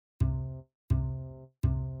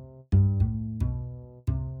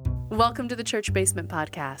Welcome to the Church Basement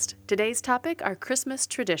Podcast. Today's topic are Christmas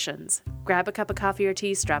traditions. Grab a cup of coffee or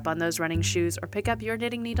tea, strap on those running shoes, or pick up your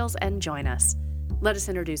knitting needles and join us. Let us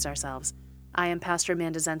introduce ourselves. I am Pastor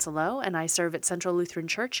Amanda Zensalo, and I serve at Central Lutheran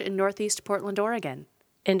Church in Northeast Portland, Oregon.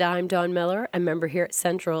 And I'm Dawn Miller, a member here at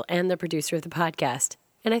Central and the producer of the podcast.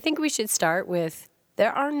 And I think we should start with,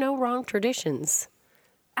 there are no wrong traditions.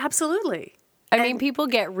 Absolutely. I mean, people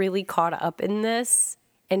get really caught up in this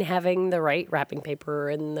and having the right wrapping paper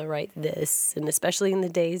and the right this, and especially in the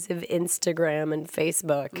days of Instagram and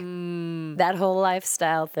Facebook, that whole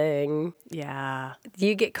lifestyle thing. Yeah.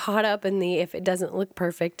 You get caught up in the, if it doesn't look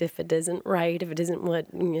perfect, if it isn't right, if it isn't what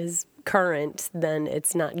is current, then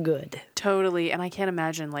it's not good. Totally. And I can't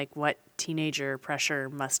imagine what teenager pressure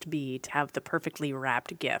must be to have the perfectly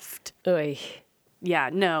wrapped gift. Oy. Yeah,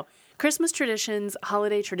 no. Christmas traditions,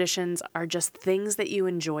 holiday traditions are just things that you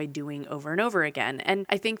enjoy doing over and over again. And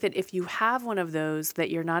I think that if you have one of those that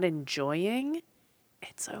you're not enjoying,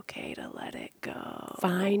 it's okay to let it go.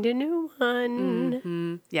 Find a new one.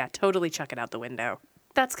 Mm-hmm. Yeah, totally chuck it out the window.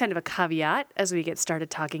 That's kind of a caveat as we get started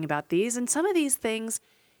talking about these. And some of these things,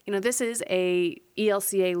 this is a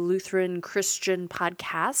ELCA Lutheran Christian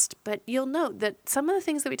podcast, but you'll note that some of the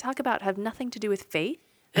things that we talk about have nothing to do with faith.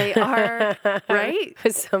 They are, right?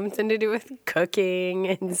 Something to do with cooking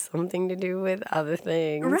and something to do with other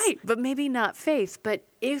things. Right, but maybe not faith. But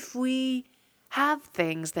if we have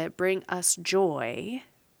things that bring us joy,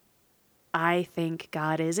 I think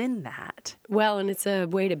God is in that. Well, and it's a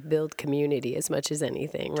way to build community as much as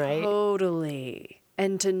anything, right? Totally.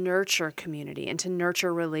 And to nurture community and to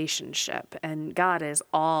nurture relationship. And God is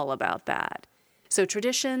all about that. So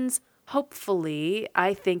traditions, hopefully,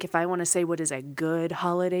 I think if I want to say what is a good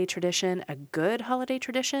holiday tradition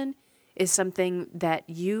is something that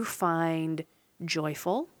you find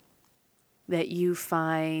joyful, that you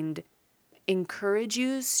find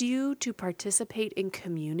encourages you to participate in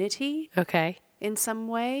community. Okay. In some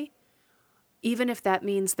way, even if that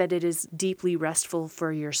means that it is deeply restful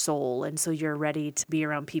for your soul, and so you're ready to be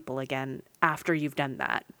around people again after you've done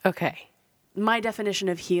that. Okay. My definition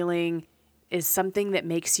of healing is something that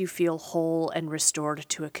makes you feel whole and restored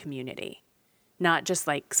to a community. Not just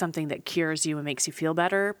something that cures you and makes you feel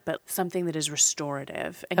better, but something that is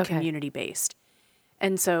restorative and community-based.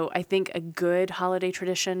 And so I think a good holiday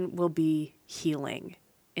tradition will be healing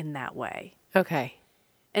in that way. Okay.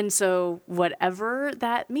 And so whatever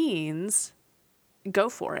that means, go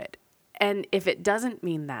for it. And if it doesn't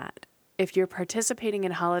mean that, if you're participating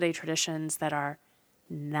in holiday traditions that are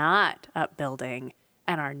not upbuilding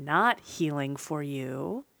and are not healing for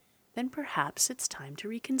you, then perhaps it's time to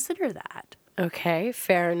reconsider that. Okay,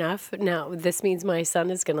 fair enough. Now, this means my son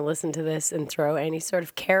is going to listen to this and throw any sort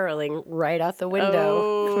of caroling right out the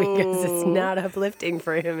window because it's not uplifting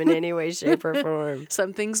for him in any way, shape, or form.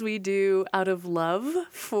 Some things we do out of love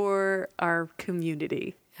for our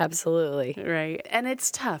community. Absolutely. Right. And it's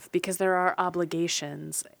tough because there are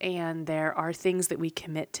obligations and there are things that we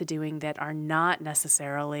commit to doing that are not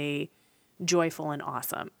necessarily joyful and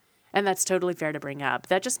awesome. And that's totally fair to bring up.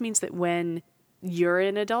 That just means that when you're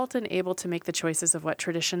an adult and able to make the choices of what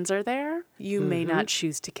traditions are there, you may not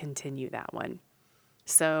choose to continue that one.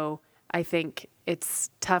 So I think it's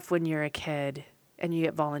tough when you're a kid and you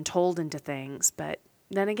get voluntold into things. But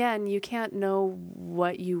then again, you can't know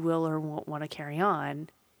what you will or won't want to carry on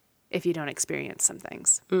if you don't experience some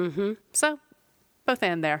things. Mm-hmm. So both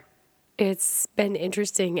and there. It's been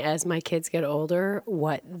interesting as my kids get older,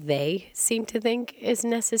 what they seem to think is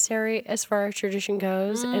necessary as far as tradition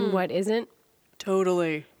goes and what isn't.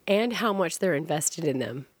 Totally. And how much they're invested in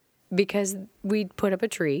them. Because we'd put up a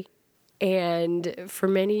tree, and for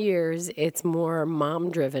many years, it's more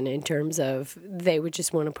mom-driven in terms of they would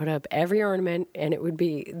just want to put up every ornament, and it would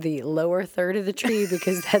be the lower third of the tree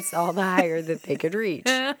because that's all the higher that they could reach.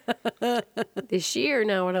 This year,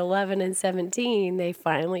 now at 11 and 17, they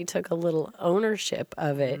finally took a little ownership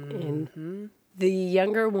of it. And the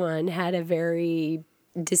younger one had a very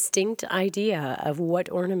distinct idea of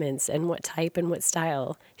what ornaments and what type and what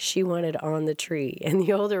style she wanted on the tree. And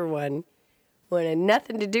the older one wanted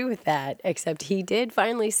nothing to do with that, except he did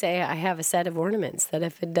finally say, I have a set of ornaments that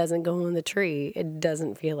if it doesn't go on the tree, it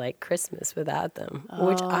doesn't feel like Christmas without them,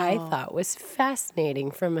 which I thought was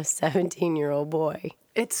fascinating from a 17-year-old boy.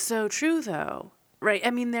 It's so true, though. Right.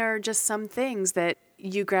 I mean, there are just some things that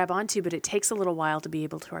you grab onto, but it takes a little while to be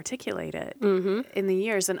able to articulate it in the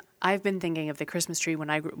years. And I've been thinking of the Christmas tree when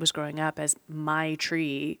I was growing up as my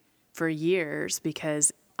tree for years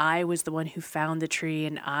because I was the one who found the tree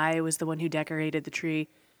and I was the one who decorated the tree.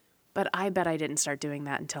 But I bet I didn't start doing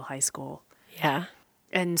that until high school. Yeah.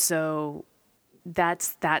 And so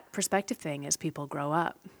that's that perspective thing as people grow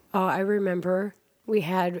up. Oh, I remember we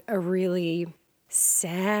had a really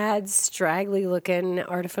sad, straggly looking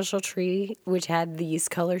artificial tree, which had these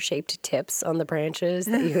color shaped tips on the branches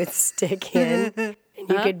that you would stick in. And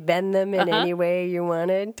you could bend them in any way you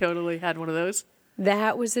wanted. Totally had one of those.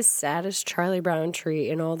 That was the saddest Charlie Brown tree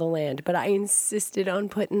in all the land. But I insisted on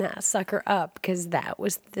putting that sucker up because that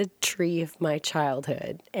was the tree of my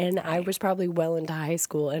childhood. And I was probably well into high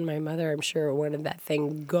school, and my mother, I'm sure, wanted that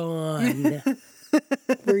thing gone.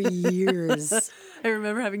 For years. I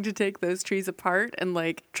remember having to take those trees apart and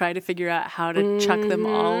like try to figure out how to chuck them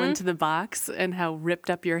all into the box and how ripped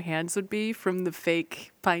up your hands would be from the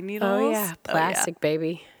fake pine needles. Oh, yeah. Plastic,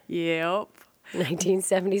 baby. Yep.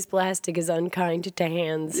 1970s plastic is unkind to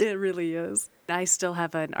hands. It really is. I still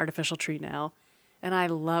have an artificial tree now. And I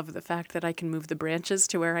love the fact that I can move the branches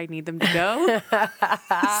to where I need them to go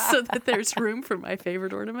so that there's room for my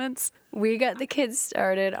favorite ornaments. We got the kids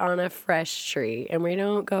started on a fresh tree, and we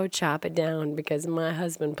don't go chop it down because my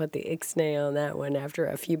husband put the ixnay on that one after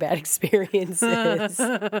a few bad experiences.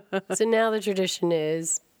 So now the tradition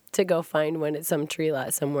is to go find one at some tree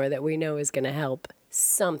lot somewhere that we know is going to help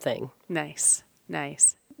something. Nice.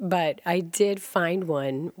 But I did find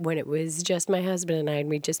one when it was just my husband and I, and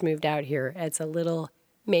we just moved out here. It's a little,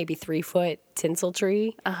 maybe 3-foot tinsel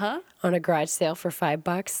tree on a garage sale for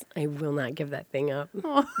 $5. I will not give that thing up.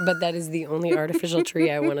 But that is the only artificial tree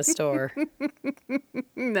I want to store.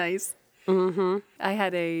 Nice. Mm-hmm. I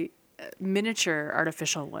had a miniature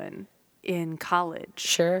artificial one in college.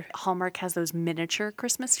 Sure. Hallmark has those miniature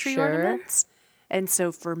Christmas tree Sure. ornaments. And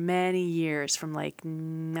so for many years, from like,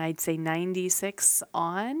 I'd say 96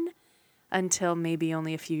 on until maybe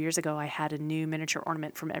only a few years ago, I had a new miniature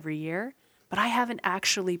ornament from every year. But I haven't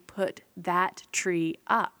actually put that tree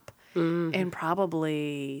up in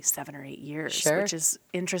probably 7 or 8 years, Sure. which is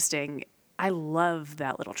interesting. I love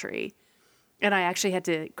that little tree. And I actually had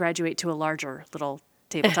to graduate to a larger little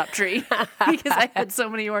tabletop tree because I had so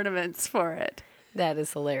many ornaments for it. That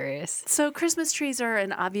is hilarious. So Christmas trees are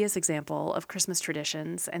an obvious example of Christmas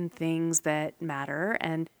traditions and things that matter.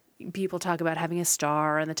 And people talk about having a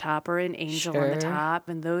star on the top or an angel on the Sure. top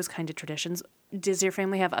and those kind of traditions. Does your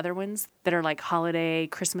family have other ones that are like holiday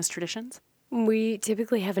Christmas traditions? We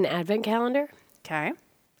typically have an advent calendar, Okay.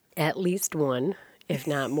 at least one, if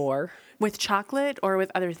not more. With chocolate or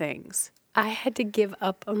with other things? I had to give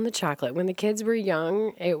up on the chocolate. When the kids were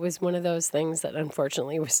young, it was one of those things that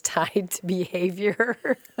unfortunately was tied to behavior.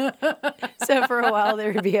 So for a while,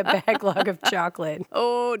 there would be a backlog of chocolate,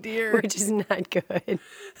 Oh, dear. which is not good.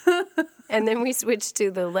 And then we switched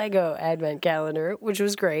to the Lego advent calendar, which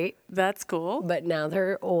was great. That's cool. But now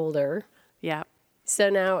they're older. Yeah. So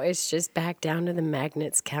now it's just back down to the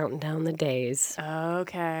magnets counting down the days,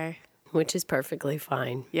 Okay. which is perfectly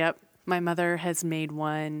fine. Yep. My mother has made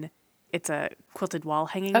one. It's a quilted wall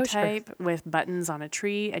hanging Oh, sure. type with buttons on a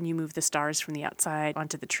tree, and you move the stars from the outside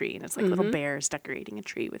onto the tree. And it's like little bears decorating a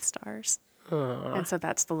tree with stars. And so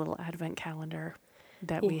that's the little advent calendar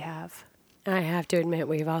that we have. I have to admit,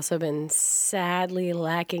 we've also been sadly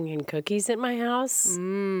lacking in cookies at my house.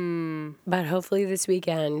 But hopefully this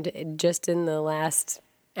weekend, just in the last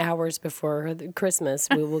hours before Christmas,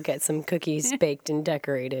 we will get some cookies baked and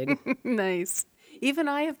decorated. Nice. Even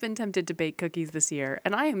I have been tempted to bake cookies this year,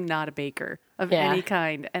 and I am not a baker of Yeah. any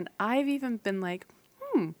kind. And I've even been like,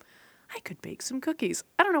 I could bake some cookies.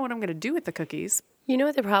 I don't know what I'm going to do with the cookies. You know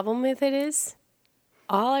what the problem with it is?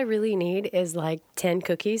 All I really need is like 10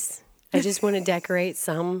 cookies. I just want to decorate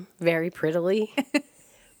some very prettily.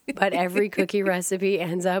 But every cookie recipe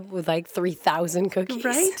ends up with like 3,000 cookies.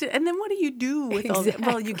 Right? And then what do you do with all that?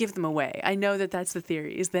 Well, you Exactly. give them away. I know that that's the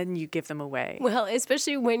theory, is then you give them away. Well,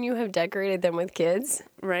 especially when you have decorated them with kids.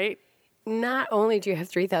 Right? Not only do you have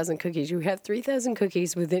 3,000 cookies, you have 3,000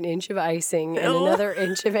 cookies with an inch of icing and another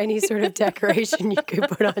inch of any sort of decoration you could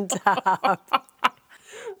put on top.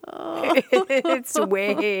 It's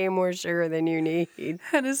way more sugar than you need.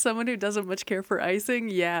 And as someone who doesn't much care for icing,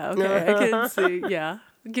 yeah, okay, I can see, yeah.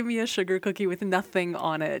 Give me a sugar cookie with nothing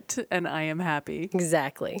on it, and I am happy.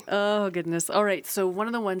 Exactly. Oh, goodness. All right, so one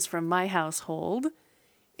of the ones from my household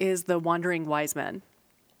is the Wandering Wise Men.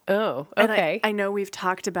 Oh, And okay. I know we've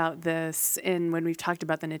talked about this when we've talked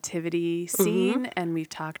about the nativity scene, and we've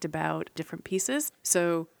talked about different pieces.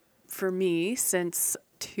 So for me, since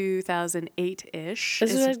 2008-ish.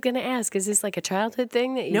 This is what I was going to ask. Is this like a childhood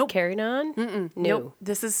thing that you've Nope. carried on? No. Nope.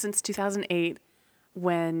 This is since 2008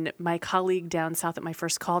 when my colleague down south at my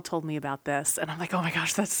first call told me about this. And I'm like, oh my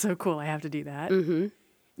gosh, that's so cool. I have to do that.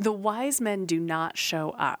 The wise men do not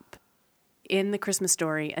show up in the Christmas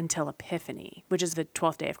story until Epiphany, which is the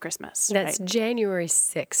 12th day of Christmas. That's right? January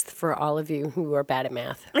 6th for all of you who are bad at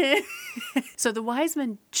math. So the wise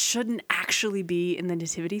men shouldn't actually be in the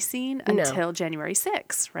nativity scene until January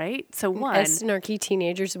 6th, right? So one, As snarky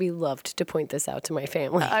teenagers, we loved to point this out to my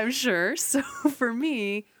family. I'm sure. So for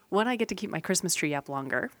me, one, I get to keep my Christmas tree up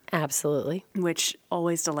longer, Absolutely. which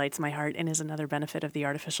always delights my heart and is another benefit of the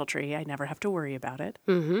artificial tree. I never have to worry about it.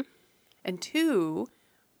 Mm-hmm. And two,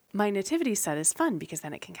 my nativity set is fun because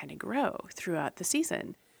then it can kind of grow throughout the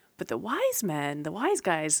season. But the wise men, the wise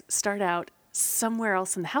guys, start out somewhere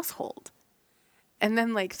else in the household. And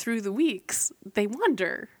then, like, through the weeks, they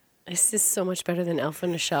wander. This is so much better than Elf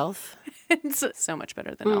on a Shelf. It's so much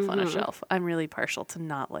better than Elf on a Shelf. I'm really partial to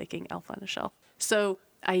not liking Elf on a Shelf. So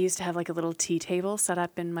I used to have like a little tea table set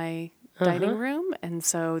up in my dining room. And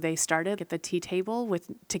so they started at the tea table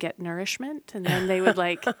to get nourishment. And then they would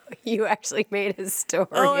like... You actually made a story.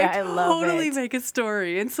 I love totally it. make a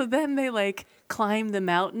story. And so then they like climb the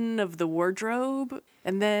mountain of the wardrobe.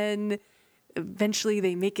 And then eventually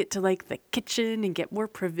they make it to like the kitchen and get more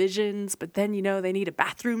provisions. But then, they need a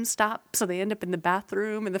bathroom stop. So they end up in the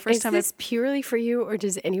bathroom. And the first Is time this purely for you, or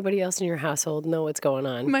does anybody else in your household know what's going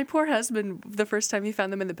on? my poor husband, the first time he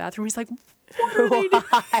found them in the bathroom, he's like, what are they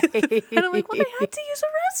doing? And I'm like, well, they had to use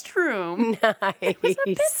a restroom. Nice. It was a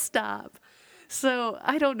pit stop. So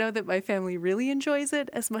I don't know that my family really enjoys it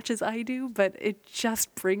as much as I do, but it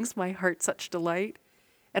just brings my heart such delight.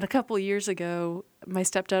 And a couple of years ago, my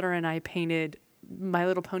stepdaughter and I painted My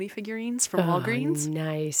Little Pony figurines from Walgreens.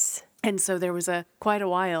 Nice. And so there was quite a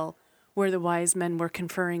while where the wise men were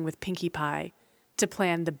conferring with Pinkie Pie to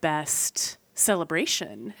plan the best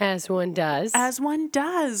celebration. As one does. As one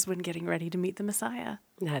does when getting ready to meet the Messiah.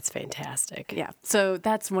 That's fantastic. Yeah. So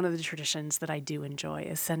that's one of the traditions that I do enjoy,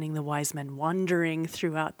 is sending the wise men wandering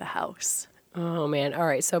throughout the house. Oh, man. All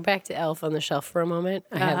right. So back to Elf on the Shelf for a moment.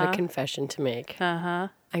 I have a confession to make.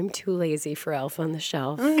 I'm too lazy for Elf on the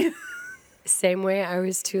Shelf. Same way I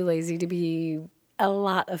was too lazy to be a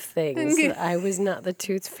lot of things. I was not the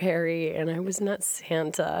Tooth Fairy, and I was not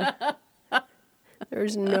Santa.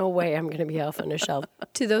 There's no way I'm going to be Elf on a Shelf.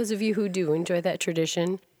 To those of you who do enjoy that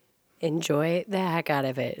tradition, enjoy the heck out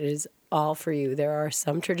of it. It is all for you. There are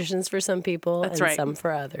some traditions for some people and some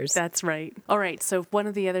for others. That's right. All right. So one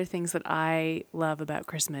of the other things that I love about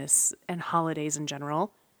Christmas and holidays in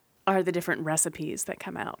general are the different recipes that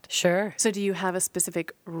come out. Sure. So do you have a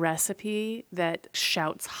specific recipe that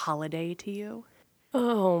shouts holiday to you?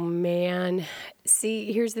 Oh, man.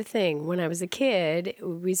 See, here's the thing. When I was a kid, it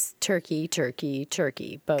was turkey,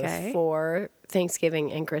 both for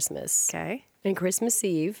Thanksgiving and Christmas. Okay. And Christmas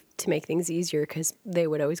Eve, to make things easier, because they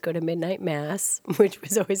would always go to midnight mass, which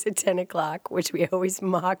was always at 10 o'clock, which we always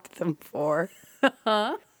mocked them for.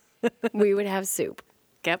 We would have soup.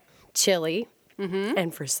 Yep. Chili.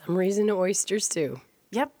 And for some reason, oysters too.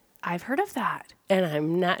 Yep. I've heard of that. And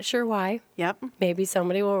I'm not sure why. Yep. Maybe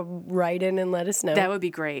somebody will write in and let us know. That would be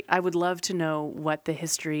great. I would love to know what the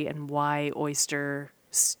history and why oyster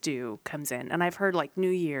stew comes in. And I've heard like New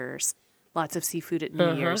Year's, lots of seafood at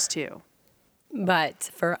New Year's too. But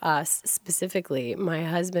for us specifically, my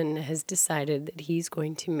husband has decided that he's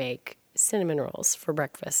going to make cinnamon rolls for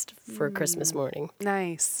breakfast for Christmas morning.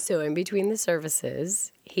 Nice. So in between the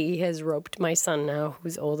services, he has roped my son now,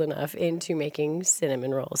 who's old enough, into making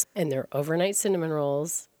cinnamon rolls. And they're overnight cinnamon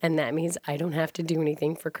rolls. And that means I don't have to do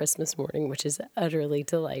anything for Christmas morning, which is utterly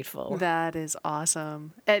delightful. That is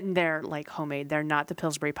awesome. And they're like homemade. They're not the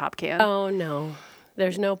Pillsbury pop can. Oh, no.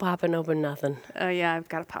 There's no popping open nothing. Oh, yeah. I've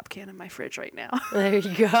got a pop can in my fridge right now. There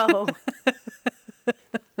you go.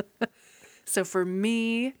 So for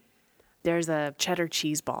me, there's a cheddar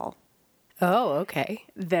cheese ball Oh, okay.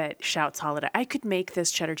 that shouts holiday. I could make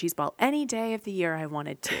this cheddar cheese ball any day of the year I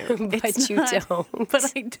wanted to. But you don't.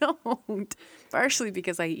 But I don't. Partially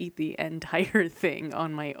because I eat the entire thing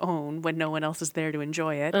on my own when no one else is there to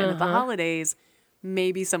enjoy it. And at the holidays,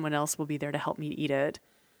 maybe someone else will be there to help me eat it.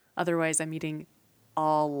 Otherwise, I'm eating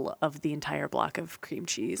all of the entire block of cream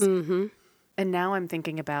cheese. Mm-hmm. And now I'm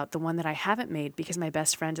thinking about the one that I haven't made because my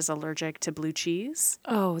best friend is allergic to blue cheese.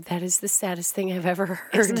 Oh, that is the saddest thing I've ever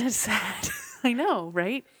heard. Isn't it sad? I know,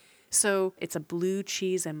 right? So it's a blue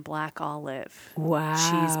cheese and black olive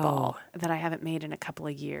cheese ball that I haven't made in a couple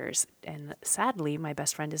of years. And sadly, my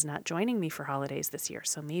best friend is not joining me for holidays this year.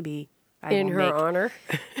 So maybe I In will her honor?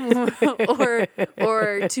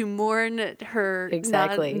 or to mourn her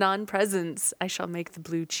Exactly. non-presence, I shall make the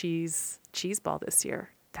blue cheese ball this year.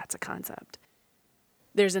 That's a concept.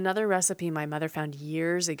 There's another recipe my mother found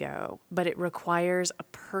years ago, but it requires a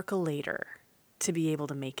percolator to be able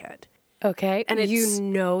to make it. Okay. And And it's- you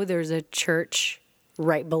know there's a church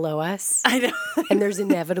right below us. I know. And there's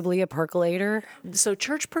inevitably a percolator. So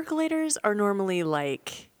church percolators are normally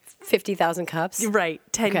like, 50,000 cups. right,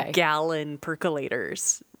 10 Okay. gallon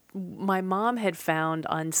percolators. My mom had found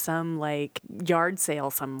on some like yard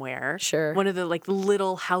sale somewhere, Sure. one of the like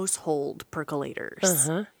little household percolators.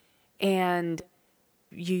 Uh-huh. And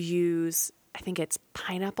you use, I think it's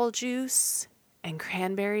pineapple juice and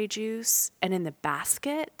cranberry juice. And in the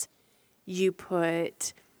basket, you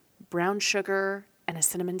put brown sugar and a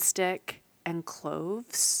cinnamon stick and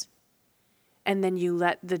cloves. And then you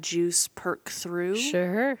let the juice perk through.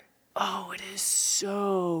 Sure. Oh, it is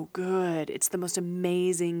so good. It's the most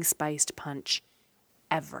amazing spiced punch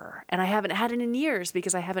ever. And I haven't had it in years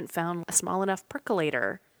because I haven't found a small enough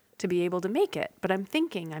percolator to be able to make it. But I'm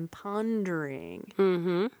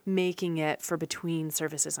pondering making it for between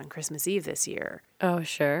services on Christmas Eve this year. Oh,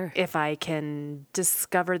 sure. If I can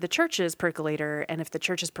discover the church's percolator and if the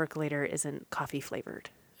church's percolator isn't coffee flavored,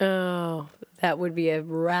 Oh, that would be a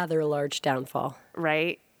rather large downfall.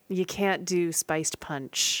 right? You can't do spiced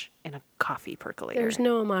punch in a coffee percolator. There's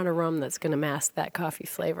no amount of rum that's going to mask that coffee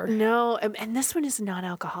flavor. No, and this one is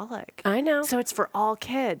non-alcoholic. I know. So it's for all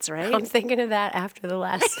kids, right? I'm thinking of that after the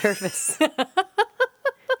last service.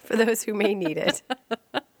 For those who may need it.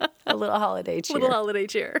 A little holiday cheer. Little holiday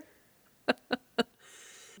cheer.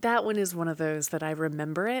 That one is one of those that I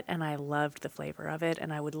remember it and I loved the flavor of it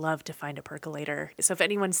and I would love to find a percolator. So if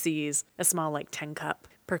anyone sees a small like 10 cup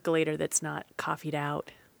percolator that's not coffeeed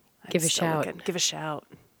out, Give a shout. Give a shout.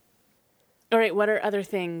 All right, what are other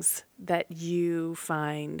things that you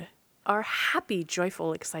find are happy,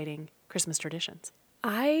 joyful, exciting Christmas traditions?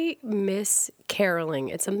 I miss caroling.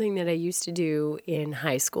 It's something that I used to do in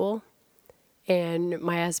high school. And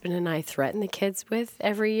my husband and I threaten the kids with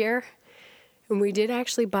every year. And we did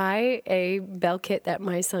actually buy a bell kit that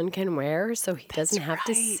my son can wear so he doesn't have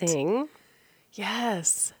to right. sing.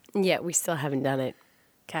 Yes. Yet we still haven't done it.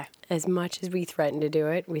 Okay. As much as we threaten to do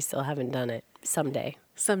it, we still haven't done it. Someday.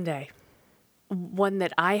 Someday. One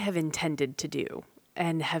that I have intended to do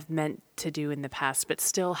and have meant to do in the past, but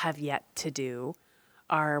still have yet to do,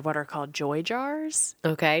 are what are called joy jars.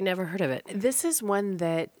 Okay, never heard of it. This is one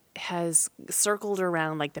that has circled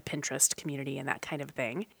around like the Pinterest community and that kind of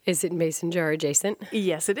thing. Is it mason jar adjacent?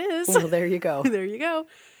 Yes, it is. Well, there you go. There you go.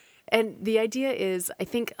 And the idea is, I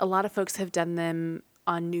think a lot of folks have done them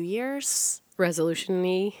on New Year's.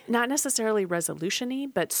 Resolution-y? Not necessarily resolution-y,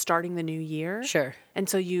 but starting the new year. Sure. And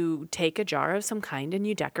so you take a jar of some kind and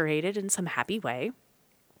you decorate it in some happy way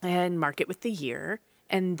and mark it with the year.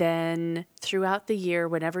 And then throughout the year,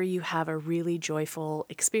 whenever you have a really joyful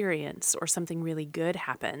experience or something really good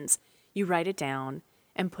happens, you write it down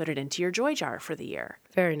and put it into your joy jar for the year.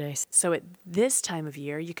 Very nice. So at this time of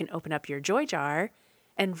year, you can open up your joy jar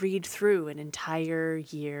and read through an entire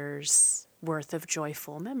year's worth of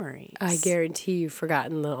joyful memories. I guarantee you've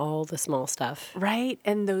forgotten all the small stuff. Right?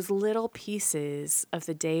 And those little pieces of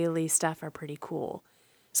the daily stuff are pretty cool.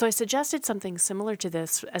 So I suggested something similar to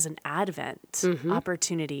this as an Advent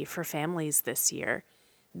opportunity for families this year,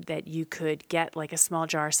 that you could get like a small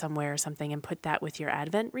jar somewhere or something and put that with your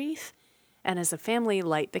Advent wreath. And as a family,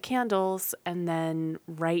 light the candles and then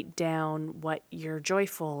write down what you're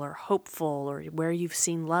joyful or hopeful or where you've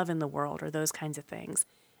seen love in the world or those kinds of things,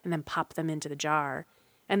 and then pop them into the jar.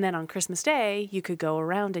 And then on Christmas Day, you could go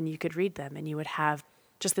around and you could read them and you would have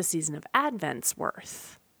just the season of Advent's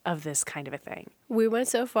worth of this kind of a thing. We went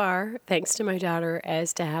so far, thanks to my daughter,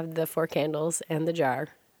 as to have the 4 candles and the jar.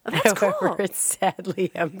 Oh, that's However, cool. it's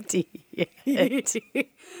sadly empty.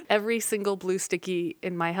 Every single blue sticky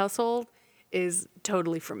in my household is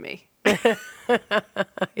totally from me.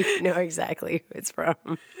 You know exactly who it's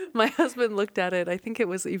from. My husband looked at it, I think it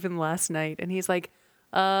was even last night, and he's like,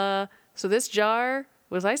 so this jar,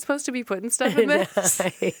 was I supposed to be putting stuff in this?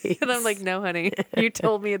 Nice. And I'm like, no, honey, you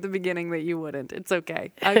told me at the beginning that you wouldn't. It's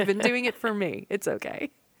okay. I've been doing it for me. It's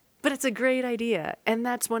okay. But it's a great idea. And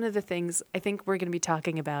that's one of the things I think we're going to be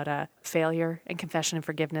talking about failure and confession and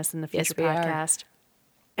forgiveness in the future we are. podcast.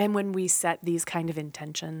 And when we set these kind of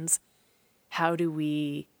intentions, how do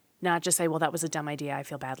we not just say, well, that was a dumb idea. I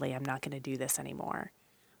feel badly. I'm not going to do this anymore.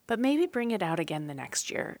 But maybe bring it out again the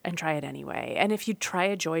next year and try it anyway. And if you try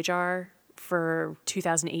a joy jar for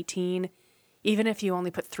 2018, even if you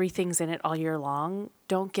only put 3 things in it all year long,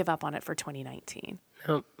 don't give up on it for 2019.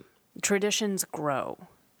 Nope. Traditions grow,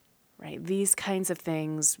 right? These kinds of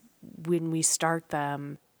things, when we start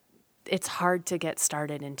them, it's hard to get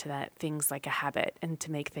started into that things like a habit and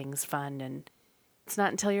to make things fun. And it's not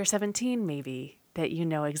until you're 17, maybe, that you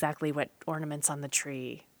know exactly what ornaments on the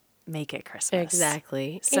tree make it Christmas.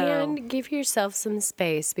 Exactly. So, and give yourself some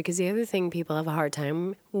space, because the other thing people have a hard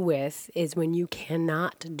time with is when you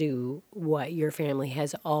cannot do what your family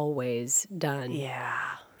has always done.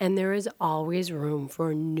 yeah, And there is always room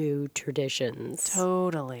for new traditions.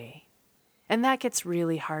 totally. And that gets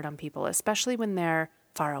really hard on people, especially when they're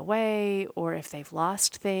far away or if they've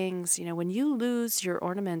lost things. You know, when you lose your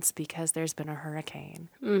ornaments because there's been a hurricane,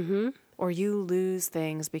 or you lose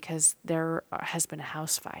things because there has been a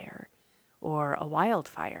house fire or a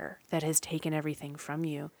wildfire that has taken everything from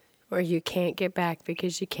you, Or you can't get back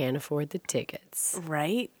because you can't afford the tickets.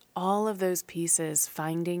 right? All of those pieces,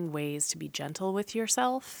 finding ways to be gentle with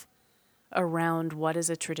yourself around what is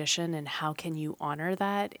a tradition and how can you honor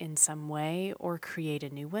that in some way or create a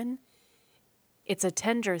new one. It's a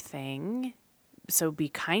tender thing, so be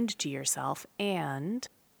kind to yourself and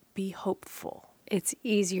be hopeful. It's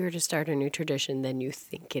easier to start a new tradition than you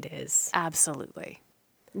think it is. Absolutely.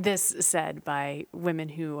 This said by women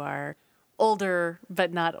who are older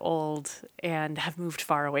but not old and have moved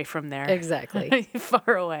far away from there. Exactly.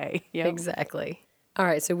 Far away. Yep. Exactly. All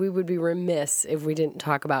right, so we would be remiss if we didn't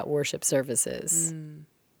talk about worship services.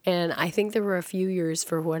 And I think there were a few years,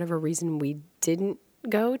 for whatever reason, we didn't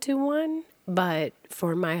go to one. But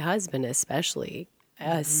for my husband especially,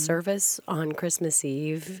 a service on Christmas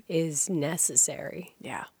Eve is necessary.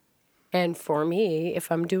 Yeah. And for me,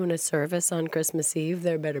 if I'm doing a service on Christmas Eve,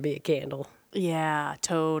 there better be a candle. Yeah,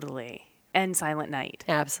 totally. And Silent Night.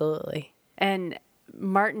 Absolutely. And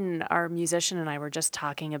Martin, our musician, and I were just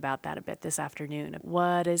talking about that a bit this afternoon.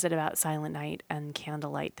 What is it about Silent Night and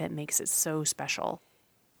candlelight that makes it so special?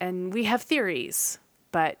 And we have theories,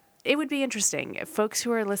 but it would be interesting if folks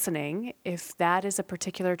who are listening, if that is a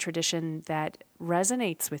particular tradition that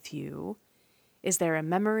resonates with you. Is there a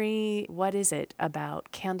memory? What is it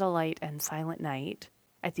about candlelight and Silent Night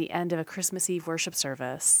at the end of a Christmas Eve worship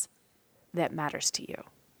service that matters to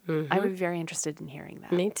you? I would be very interested in hearing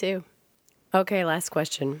that. Me too. Okay, last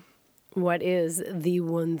question. What is the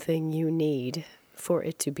one thing you need for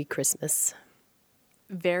it to be Christmas?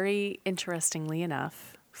 Very interestingly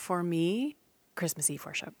enough, for me, Christmas Eve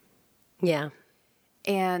worship. Yeah.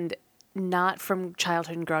 And not from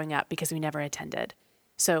childhood and growing up because we never attended.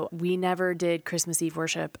 So we never did Christmas Eve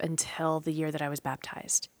worship until the year that I was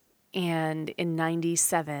baptized. And in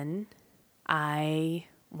 97, I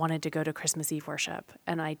wanted to go to Christmas Eve worship.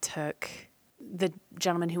 And I took the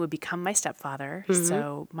gentleman who would become my stepfather,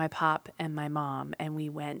 so my pop and my mom, and we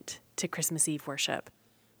went to Christmas Eve worship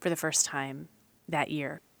for the first time that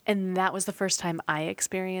year. And that was the first time I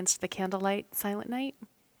experienced the candlelight Silent Night.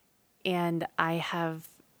 And I have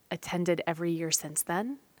attended every year since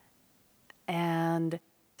then. And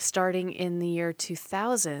starting in the year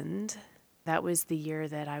 2000, that was the year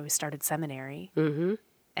that I started seminary.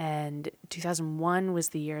 And 2001 was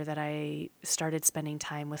the year that I started spending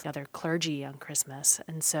time with other clergy on Christmas.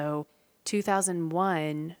 And so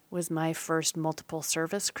 2001 was my first multiple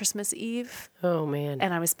service Christmas Eve. Oh, man.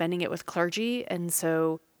 And I was spending it with clergy. And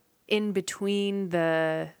so in between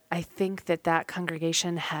I think that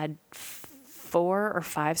congregation had 4 or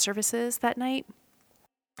 5 services that night.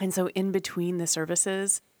 And so in between the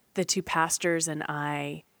services, the 2 pastors and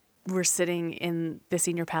I were sitting in the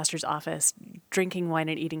senior pastor's office drinking wine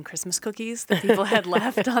and eating Christmas cookies that people had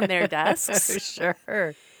left on their desks.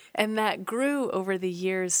 Sure. And that grew over the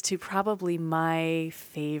years to probably my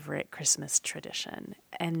favorite Christmas tradition.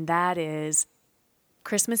 And that is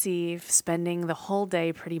Christmas Eve, spending the whole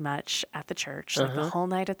day pretty much at the church, like the whole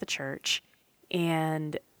night at the church.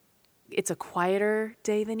 And it's a quieter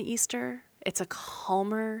day than Easter. It's a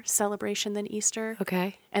calmer celebration than Easter.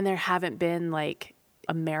 Okay. And there haven't been like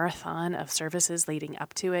a marathon of services leading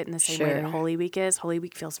up to it in the same way that Holy Week is. Holy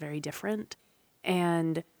Week feels very different.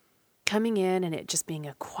 And coming in and it just being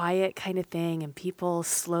a quiet kind of thing and people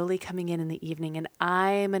slowly coming in the evening. And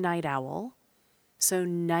I'm a night owl. So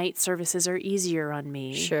night services are easier on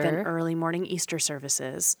me than early morning Easter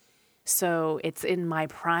services. So it's in my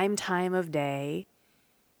prime time of day,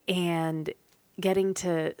 and getting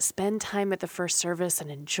to spend time at the first service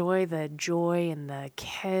and enjoy the joy and the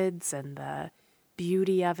kids and the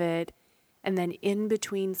beauty of it. And then in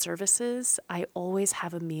between services, I always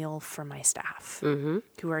have a meal for my staff who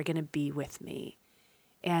are going to be with me.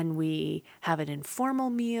 And we have an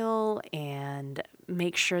informal meal and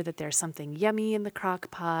make sure that there's something yummy in the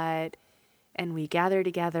crock pot. And we gather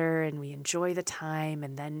together and we enjoy the time.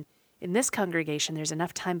 And then in this congregation, there's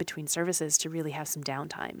enough time between services to really have some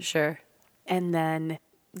downtime. Sure. And then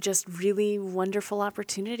just really wonderful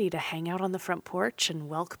opportunity to hang out on the front porch and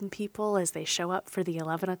welcome people as they show up for the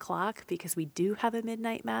 11 o'clock, because we do have a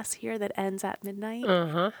midnight mass here that ends at midnight.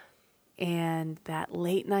 and that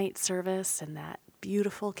late night service and that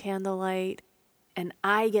beautiful candlelight. And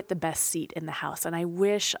I get the best seat in the house. And I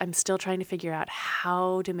wish, I'm still trying to figure out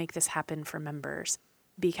how to make this happen for members,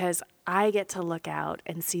 because I get to look out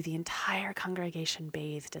and see the entire congregation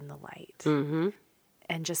bathed in the light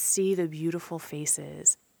and just see the beautiful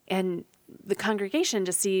faces. And the congregation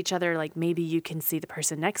just see each other, like maybe you can see the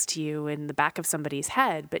person next to you in the back of somebody's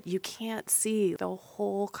head, but you can't see the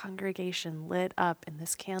whole congregation lit up in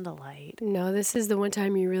this candlelight. No, this is the one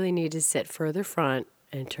time you really need to sit further front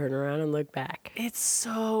and turn around and look back. It's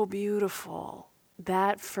so beautiful.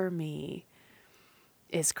 That for me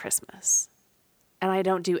is Christmas. And I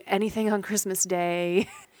don't do anything on Christmas Day.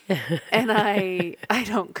 And I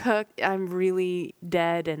don't cook. I'm really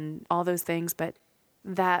dead and all those things. But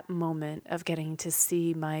that moment of getting to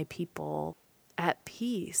see my people at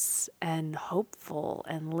peace and hopeful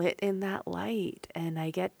and lit in that light. And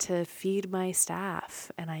I get to feed my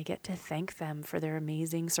staff and I get to thank them for their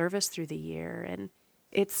amazing service through the year. And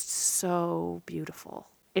it's so beautiful.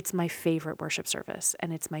 It's my favorite worship service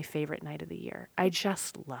and it's my favorite night of the year. I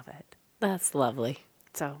just love it. That's lovely.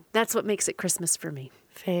 So that's what makes it Christmas for me.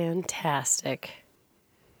 Fantastic.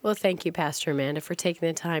 Well, thank you, Pastor Amanda, for taking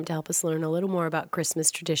the time to help us learn a little more about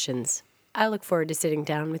Christmas traditions. I look forward to sitting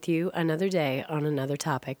down with you another day on another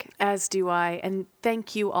topic. As do I. And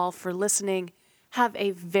thank you all for listening. Have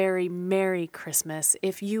a very Merry Christmas.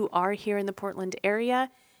 If you are here in the Portland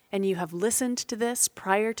area and you have listened to this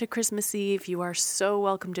prior to Christmas Eve, you are so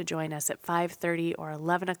welcome to join us at 5:30 or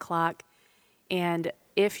 11 o'clock. And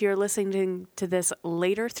if you're listening to this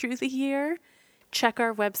later through the year, check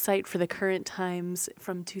our website for the current times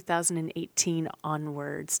from 2018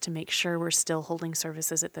 onwards to make sure we're still holding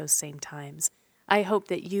services at those same times. I hope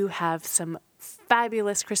that you have some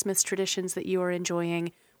fabulous Christmas traditions that you are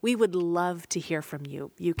enjoying. We would love to hear from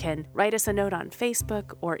you. You can write us a note on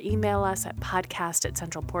Facebook or email us at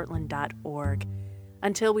podcast@centralportland.org.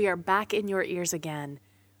 Until we are back in your ears again,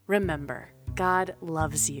 remember, God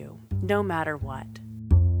loves you no matter what.